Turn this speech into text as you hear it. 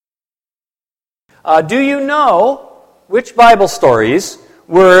Do you know which Bible stories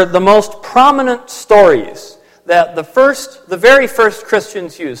were the most prominent stories that the very first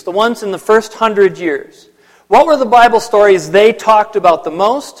Christians used, the ones in the first 100 years? What were the Bible stories they talked about the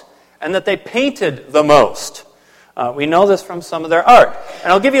most and that they painted the most? We know this from some of their art.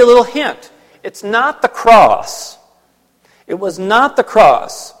 And I'll give you a little hint. It's not the cross. It was not the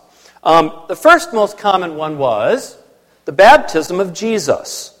cross. The first most common one was the baptism of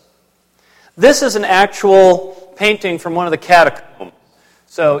Jesus. This is an actual painting from one of the catacombs.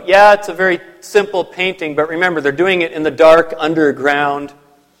 So, yeah, it's a very simple painting, but remember, they're doing it in the dark underground.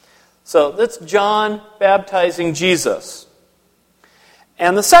 So, that's John baptizing Jesus.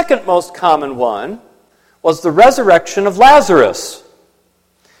 And the second most common one was the resurrection of Lazarus.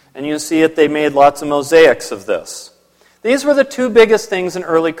 And you see it, they made lots of mosaics of this. These were the two biggest things in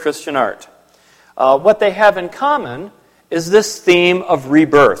early Christian art. What they have in common is this theme of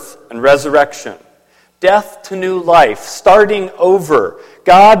rebirth and resurrection. Death to new life, starting over,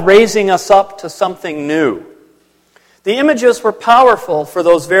 God raising us up to something new. The images were powerful for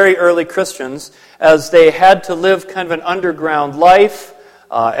those very early Christians as they had to live kind of an underground life,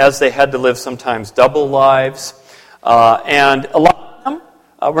 as they had to live sometimes double lives. And a lot of them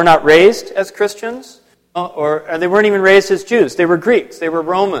were not raised as Christians, or they weren't even raised as Jews. They were Greeks, they were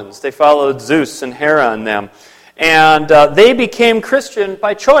Romans, they followed Zeus and Hera and them. And they became Christian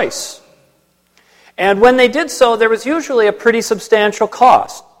by choice. And when they did so, there was usually a pretty substantial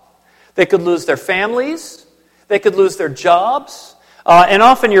cost. They could lose their families, they could lose their jobs, and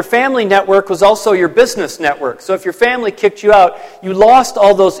often your family network was also your business network. So if your family kicked you out, you lost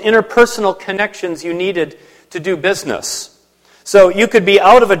all those interpersonal connections you needed to do business. So you could be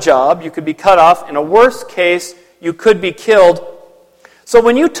out of a job, you could be cut off. In a worst case, you could be killed. So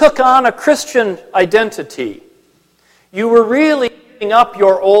when you took on a Christian identity, you were really giving up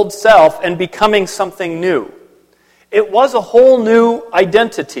your old self and becoming something new. It was a whole new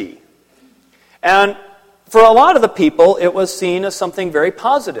identity. And for a lot of the people, it was seen as something very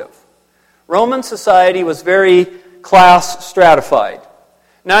positive. Roman society was very class stratified.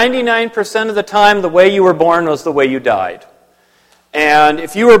 99% of the time, the way you were born was the way you died. And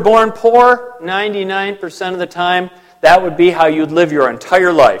if you were born poor, 99% of the time, that would be how you'd live your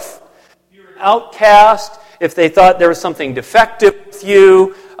entire life. If you were an outcast, if they thought there was something defective with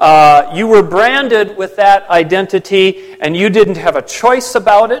you, you were branded with that identity, and you didn't have a choice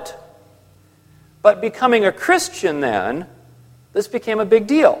about it. But becoming a Christian then, this became a big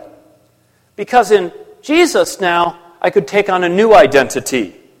deal. Because in Jesus now, I could take on a new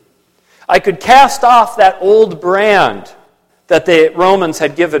identity. I could cast off that old brand that the Romans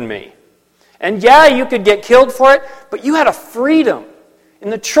had given me. And yeah, you could get killed for it, but you had a freedom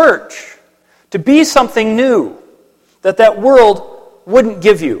in the church to be something new that world wouldn't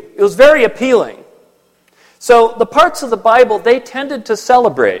give you. It was very appealing. So the parts of the Bible they tended to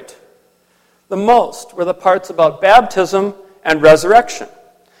celebrate the most were the parts about baptism and resurrection,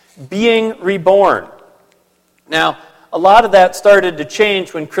 being reborn. Now, a lot of that started to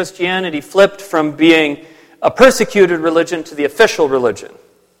change when Christianity flipped from being a persecuted religion to the official religion.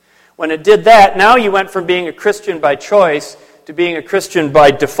 When it did that, now you went from being a Christian by choice to being a Christian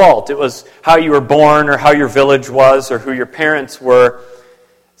by default. It was how you were born or how your village was or who your parents were.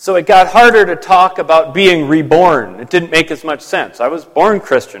 So it got harder to talk about being reborn. It didn't make as much sense. I was born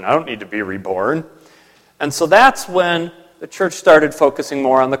Christian. I don't need to be reborn. And so that's when the church started focusing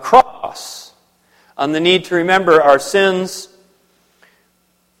more on the cross, on the need to remember our sins.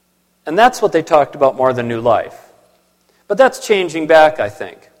 And that's what they talked about more than new life. But that's changing back, I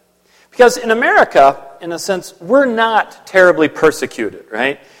think. Because in America, in a sense, we're not terribly persecuted,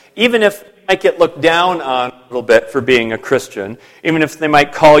 right? Even if might get looked down on a little bit for being a Christian, even if they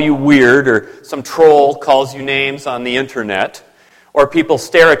might call you weird or some troll calls you names on the internet, or people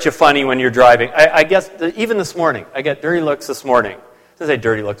stare at you funny when you're driving. I guess even this morning, I get dirty looks this morning. I don't say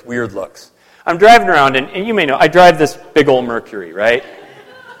dirty looks, weird looks. I'm driving around, and you may know, I drive this big old Mercury, right?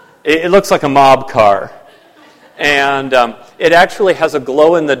 It looks like a mob car. And it actually has a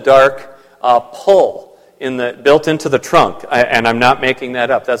glow-in-the-dark pull built into the trunk, and I'm not making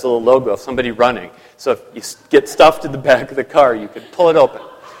that up. That's a little logo of somebody running. So if you get stuffed in the back of the car, you could pull it open.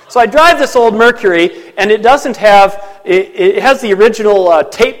 So I drive this old Mercury, and it doesn't have, it has the original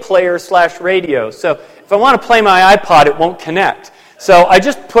tape player / radio. So if I want to play my iPod, it won't connect. So I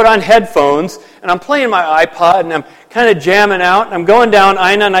just put on headphones, and I'm playing my iPod, and I'm kind of jamming out, and I'm going down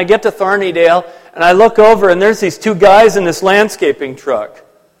Ina, and I get to Thornydale, and I look over, and there's these two guys in this landscaping truck.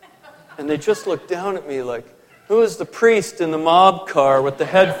 And they just look down at me like, who is the priest in the mob car with the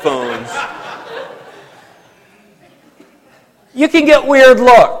headphones? You can get weird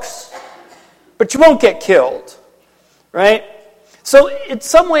looks. but you won't get killed, right? So in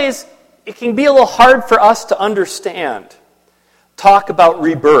some ways, it can be a little hard for us to understand, talk about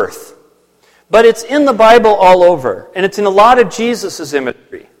rebirth. But it's in the Bible all over, and it's in a lot of Jesus'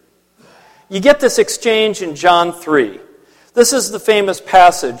 imagery. You get this exchange in John 3. This is the famous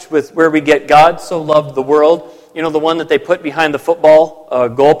passage where we get God so loved the world, the one that they put behind the football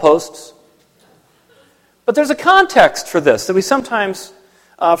goalposts. But there's a context for this that we sometimes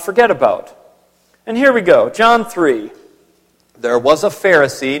forget about. And here we go, John 3. There was a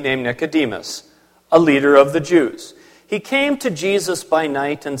Pharisee named Nicodemus, a leader of the Jews. He came to Jesus by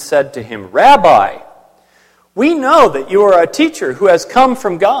night and said to him, "Rabbi, we know that you are a teacher who has come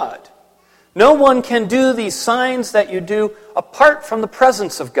from God. No one can do these signs that you do apart from the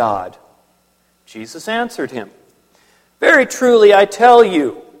presence of God." Jesus answered him, "Very truly I tell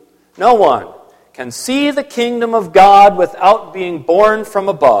you, no one can see the kingdom of God without being born from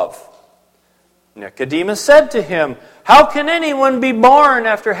above." Nicodemus said to him, "How can anyone be born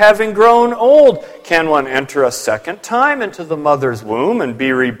after having grown old? Can one enter a second time into the mother's womb and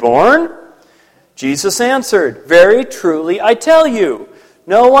be reborn?" Jesus answered, "Very truly I tell you,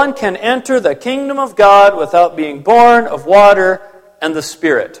 no one can enter the kingdom of God without being born of water and the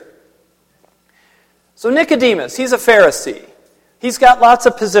Spirit." So Nicodemus, he's a Pharisee. He's got lots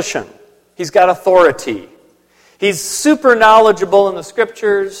of position. He's got authority. He's super knowledgeable in the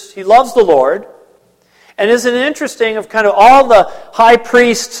Scriptures. He loves the Lord. And isn't it interesting, of kind of all the high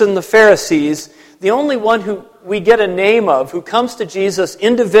priests and the Pharisees, the only one who we get a name of who comes to Jesus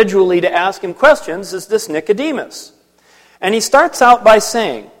individually to ask him questions is this Nicodemus. And he starts out by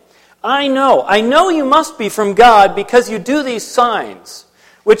saying, I know you must be from God because you do these signs.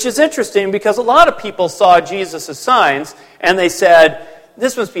 Which is interesting because a lot of people saw Jesus' signs and they said,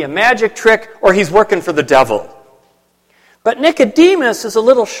 this must be a magic trick or he's working for the devil. But Nicodemus is a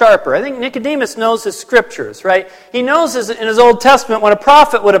little sharper. I think Nicodemus knows his scriptures, right? He knows in his Old Testament when a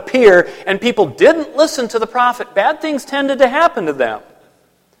prophet would appear and people didn't listen to the prophet, bad things tended to happen to them.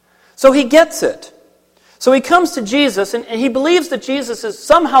 So he gets it. So he comes to Jesus and he believes that Jesus is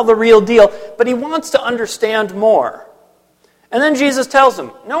somehow the real deal, but he wants to understand more. And then Jesus tells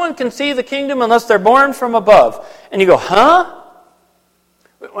him, no one can see the kingdom unless they're born from above. And you go, huh?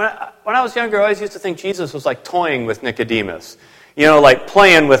 When I was younger, I always used to think Jesus was like toying with Nicodemus. Like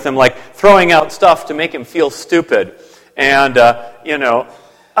playing with him, like throwing out stuff to make him feel stupid. And,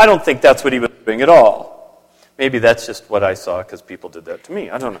 I don't think that's what he was doing at all. Maybe that's just what I saw because people did that to me.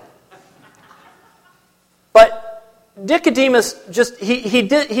 I don't know. But Nicodemus he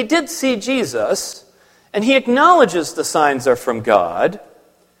did see Jesus, and he acknowledges the signs are from God,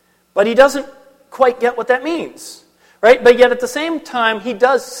 but he doesn't quite get what that means. Right? But yet at the same time, he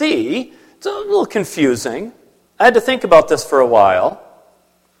does see. It's a little confusing. I had to think about this for a while.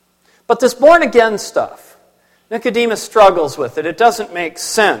 But this born-again stuff, Nicodemus struggles with it. It doesn't make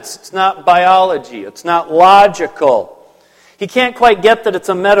sense. It's not biology. It's not logical. He can't quite get that it's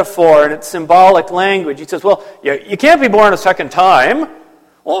a metaphor and it's symbolic language. He says, well, you can't be born a second time.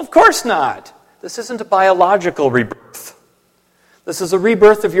 Well, of course not. This isn't a biological rebirth. This is a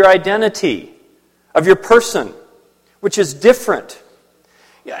rebirth of your identity, of your person, which is different.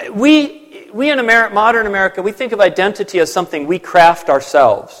 We in modern America, we think of identity as something we craft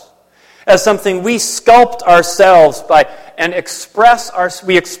ourselves, as something we sculpt ourselves and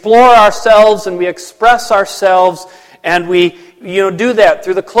we explore ourselves and we express ourselves, and we do that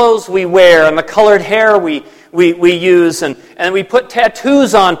through the clothes we wear and the colored hair we use, and we put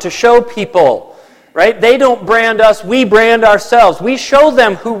tattoos on to show people. Right? They don't brand us, we brand ourselves. We show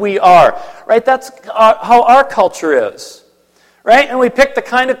them who we are. Right? That's how our culture is. Right? And we pick the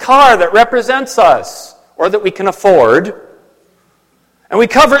kind of car that represents us, or that we can afford. And we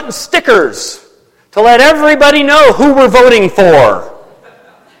cover it in stickers to let everybody know who we're voting for.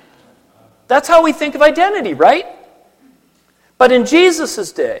 That's how we think of identity, right? But in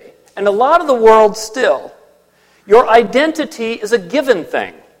Jesus' day, and a lot of the world still, your identity is a given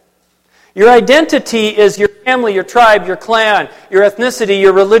thing. Your identity is your family, your tribe, your clan, your ethnicity,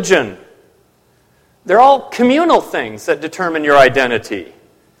 your religion. They're all communal things that determine your identity.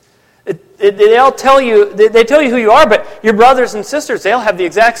 They all tell you, they tell you who you are, but your brothers and sisters, they'll have the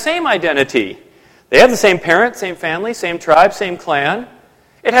exact same identity. They have the same parents, same family, same tribe, same clan.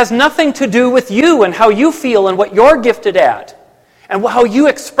 It has nothing to do with you and how you feel and what you're gifted at and how you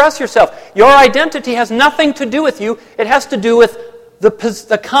express yourself. Your identity has nothing to do with you. It has to do with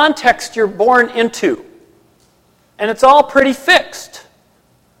the context you're born into. And it's all pretty fixed.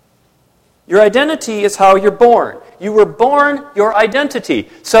 Your identity is how you're born. You were born your identity.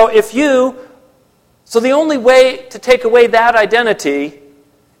 So the only way to take away that identity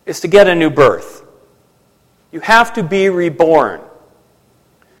is to get a new birth. You have to be reborn.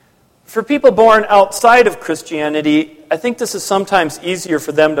 For people born outside of Christianity, I think this is sometimes easier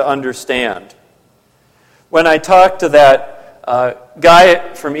for them to understand. When I talked to that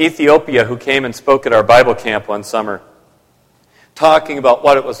guy from Ethiopia who came and spoke at our Bible camp one summer, talking about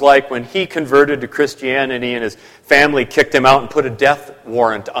what it was like when he converted to Christianity and his family kicked him out and put a death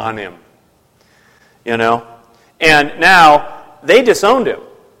warrant on him. You know? And now they disowned him.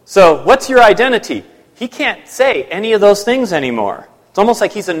 So what's your identity? He can't say any of those things anymore. It's almost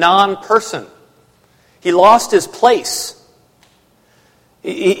like he's a non-person. He lost his place.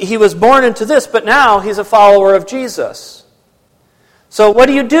 He was born into this, but now he's a follower of Jesus. So what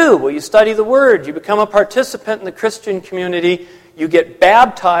do? Well, you study the Word. You become a participant in the Christian community. You get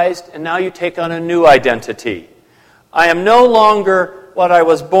baptized, and now you take on a new identity. I am no longer what I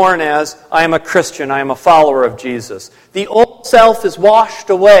was born as. I am a Christian. I am a follower of Jesus. The old self is washed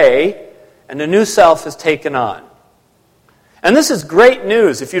away, and a new self is taken on. And this is great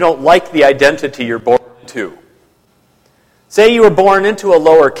news if you don't like the identity you're born into. Say you were born into a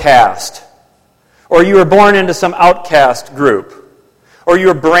lower caste, or you were born into some outcast group, or you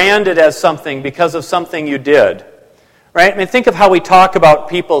were branded as something because of something you did. Right? I mean, think of how we talk about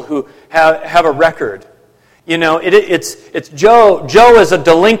people who have a record. You know, it's Joe. Joe is a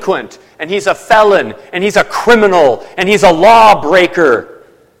delinquent, and he's a felon, and he's a criminal, and he's a lawbreaker.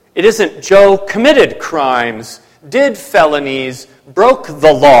 It isn't Joe committed crimes, did felonies, broke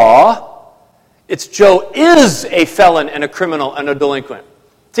the law. It's Joe is a felon and a criminal and a delinquent.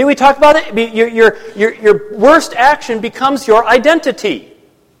 See, we talk about it. Your worst action becomes your identity.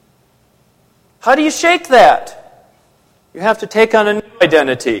 How do you shake that? You have to take on a new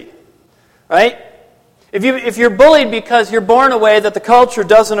identity, right? If you're bullied because you're born a way that the culture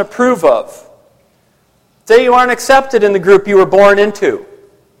doesn't approve of, say you aren't accepted in the group you were born into,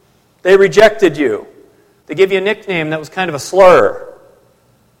 they rejected you, they give you a nickname that was kind of a slur,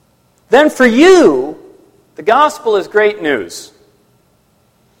 then for you, the gospel is great news.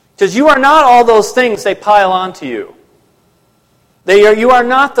 Because you are not all those things they pile onto you. You are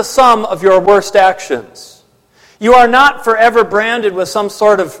not the sum of your worst actions. You are not forever branded with some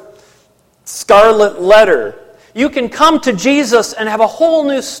sort of scarlet letter. You can come to Jesus and have a whole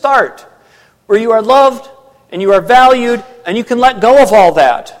new start where you are loved and you are valued and you can let go of all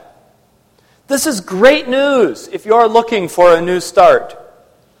that. This is great news if you are looking for a new start.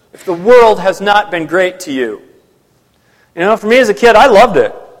 If the world has not been great to you. You know, for me as a kid, I loved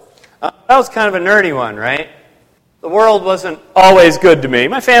it. I was kind of a nerdy one, right? The world wasn't always good to me.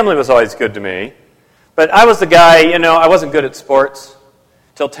 My family was always good to me. But I was the guy, I wasn't good at sports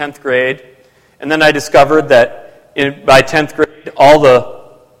till 10th grade. And then I discovered that by 10th grade, all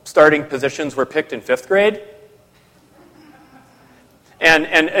the starting positions were picked in 5th grade. And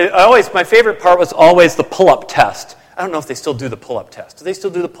my favorite part was always the pull-up test. I don't know if they still do the pull-up test. Do they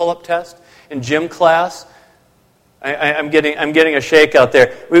still do the pull-up test in gym class? I'm getting a shake out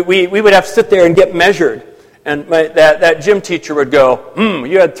there. We would have to sit there and get measured. And that gym teacher would go,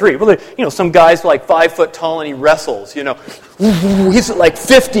 you had 3. Well, some guy's like 5 foot tall and he wrestles, He's at like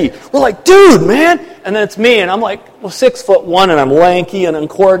 50. We're like, dude, man. And then it's me, and I'm like, 6'1", and I'm lanky and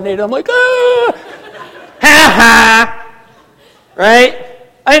uncoordinated. I'm like, ha ha. Right?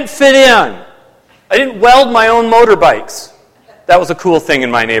 I didn't fit in. I didn't weld my own motorbikes. That was a cool thing in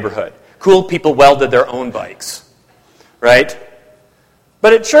my neighborhood. Cool people welded their own bikes. Right?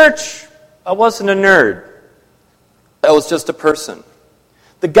 But at church, I wasn't a nerd. I was just a person.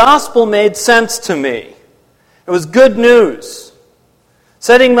 The gospel made sense to me. It was good news.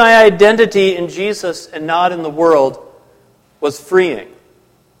 Setting my identity in Jesus and not in the world was freeing.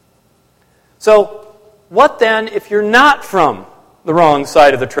 So, what then if you're not from the wrong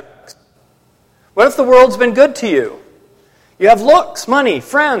side of the tracks? What if the world's been good to you? You have looks, money,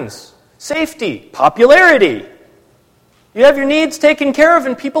 friends, safety, popularity. You have your needs taken care of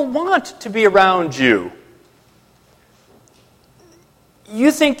and people want to be around you.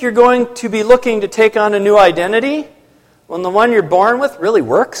 You think you're going to be looking to take on a new identity when the one you're born with really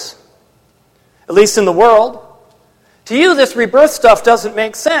works? At least in the world. To you, this rebirth stuff doesn't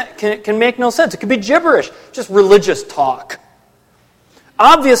make sense. Can make no sense. It could be gibberish, just religious talk.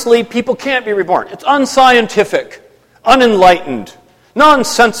 Obviously, people can't be reborn. It's unscientific, unenlightened,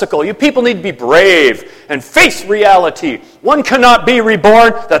 nonsensical. You people need to be brave and face reality. One cannot be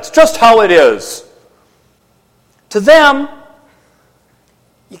reborn. That's just how it is. To them,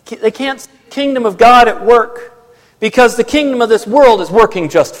 they can't see the kingdom of God at work because the kingdom of this world is working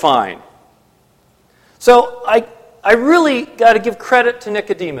just fine. So I really got to give credit to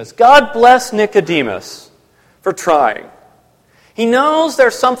Nicodemus. God bless Nicodemus for trying. He knows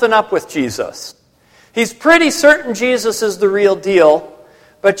there's something up with Jesus. He's pretty certain Jesus is the real deal,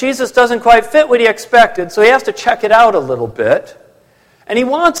 but Jesus doesn't quite fit what he expected, so he has to check it out a little bit. And he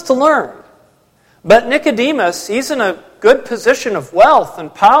wants to learn. But Nicodemus, he's in a good position of wealth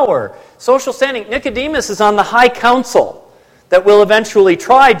and power, social standing. Nicodemus is on the high council that will eventually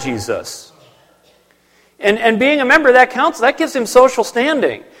try Jesus. And being a member of that council, that gives him social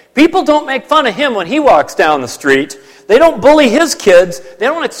standing. People don't make fun of him when he walks down the street. They don't bully his kids. They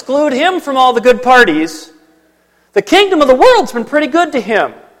don't exclude him from all the good parties. The kingdom of the world's been pretty good to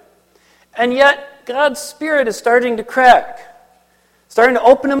him. And yet, God's Spirit is starting to crack. Starting to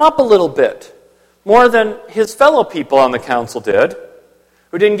open him up a little bit. More than his fellow people on the council did,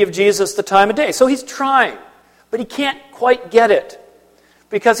 who didn't give Jesus the time of day. So he's trying, but he can't quite get it.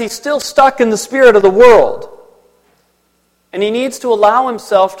 Because he's still stuck in the spirit of the world. And he needs to allow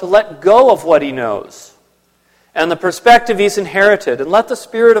himself to let go of what he knows and the perspective he's inherited and let the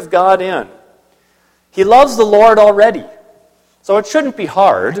Spirit of God in. He loves the Lord already, so it shouldn't be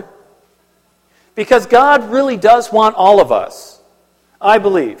hard because God really does want all of us, I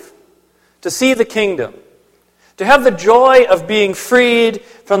believe, to see the kingdom, to have the joy of being freed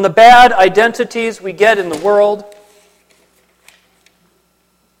from the bad identities we get in the world,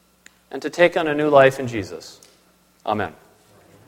 and to take on a new life in Jesus. Amen.